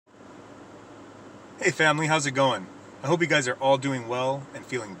Hey family, how's it going? I hope you guys are all doing well and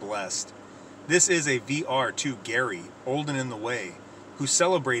feeling blessed. This is a VR to Gary, old and in the way, who's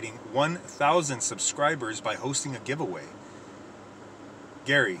celebrating 1,000 subscribers by hosting a giveaway.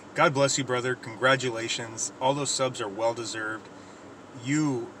 Gary, God bless you, brother. Congratulations. All those subs are well deserved.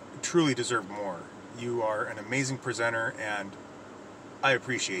 You truly deserve more. You are an amazing presenter and I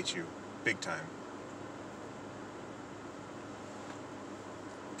appreciate you big time.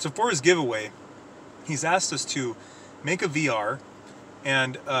 So for his giveaway, he's asked us to make a VR,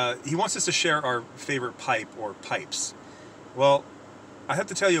 and he wants us to share our favorite pipe or pipes. Well, I have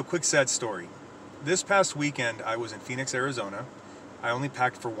to tell you a quick sad story. This past weekend I was in Phoenix, Arizona. I only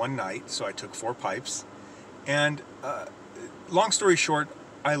packed for one night, so I took 4 pipes. And long story short,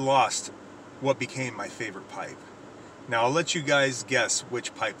 I lost what became my favorite pipe. Now I'll let you guys guess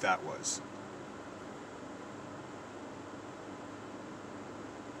which pipe that was.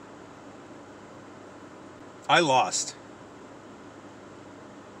 I lost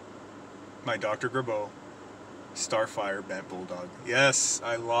my Dr. Grabeau Starfire Bent Bulldog. Yes,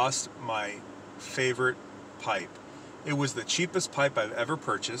 I lost my favorite pipe. It was the cheapest pipe I've ever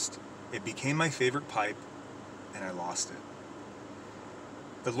purchased. It became my favorite pipe, and I lost it.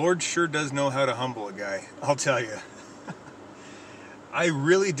 The Lord sure does know how to humble a guy, I'll tell you. I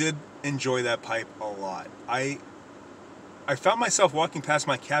really did enjoy that pipe a lot. I found myself walking past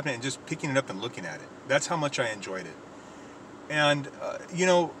my cabinet and just picking it up and looking at it. That's how much I enjoyed it. And, you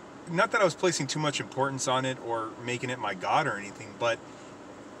know, not that I was placing too much importance on it or making it my god or anything, but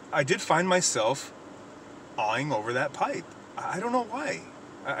I did find myself awing over that pipe. I don't know why.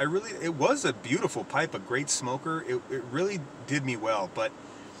 It was a beautiful pipe, a great smoker. It really did me well. But,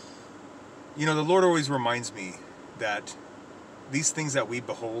 you know, the Lord always reminds me that these things that we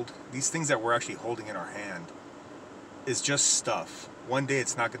behold, these things that we're actually holding in our hand, is just stuff. One day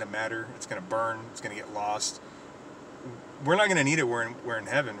it's not going to matter. It's going to burn. It's going to get lost. We're not going to need it. We're in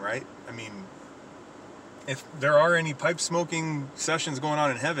heaven, right? I mean, if there are any pipe smoking sessions going on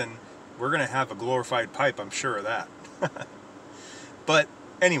in heaven, we're going to have a glorified pipe. I'm sure of that. But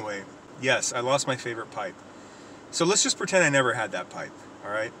anyway, yes, I lost my favorite pipe. So let's just pretend I never had that pipe.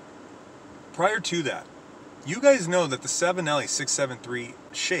 All right. Prior to that, you guys know that the Savinelli 673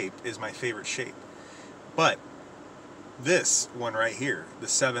 shape is my favorite shape. But this one right here, the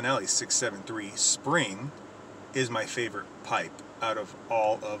Savinelli 673 Spring, is my favorite pipe out of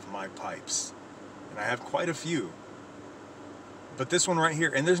all of my pipes. And I have quite a few. But this one right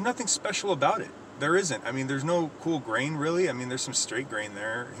here, and there's nothing special about it. There isn't. I mean, there's no cool grain really. I mean, there's some straight grain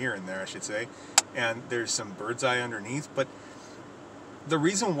there, here and there I should say. And there's some bird's eye underneath. But the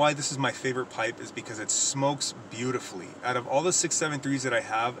reason why this is my favorite pipe is because it smokes beautifully. Out of all the 673s that I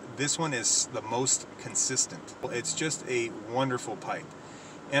have, this one is the most consistent. It's just a wonderful pipe.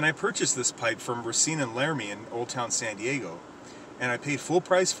 And I purchased this pipe from Racine and Laramie in Old Town San Diego. And I paid full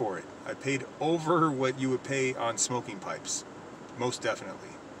price for it. I paid over what you would pay on smoking pipes. Most definitely.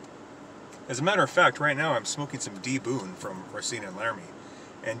 As a matter of fact, right now I'm smoking some D. Boone from Racine and Laramie.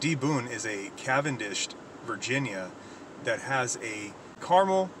 And D. Boone is a Cavendished Virginia that has a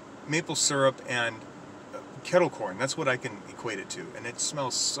caramel, maple syrup, and kettle corn. That's what I can equate it to. And it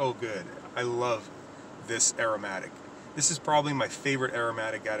smells so good. I love this aromatic. This is probably my favorite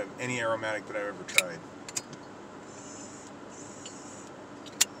aromatic out of any aromatic that I've ever tried.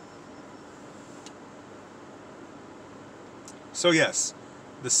 So yes,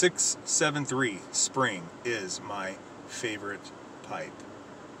 the 673 Spring is my favorite pipe.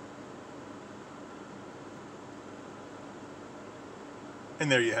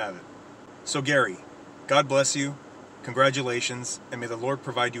 And there you have it. So Gary, God bless you, congratulations, and may the Lord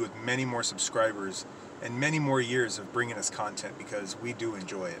provide you with many more subscribers and many more years of bringing us content, because we do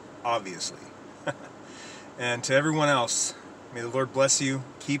enjoy it, obviously. And to everyone else, may the Lord bless you,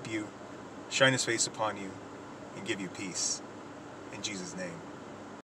 keep you, shine His face upon you, and give you peace. In Jesus' name.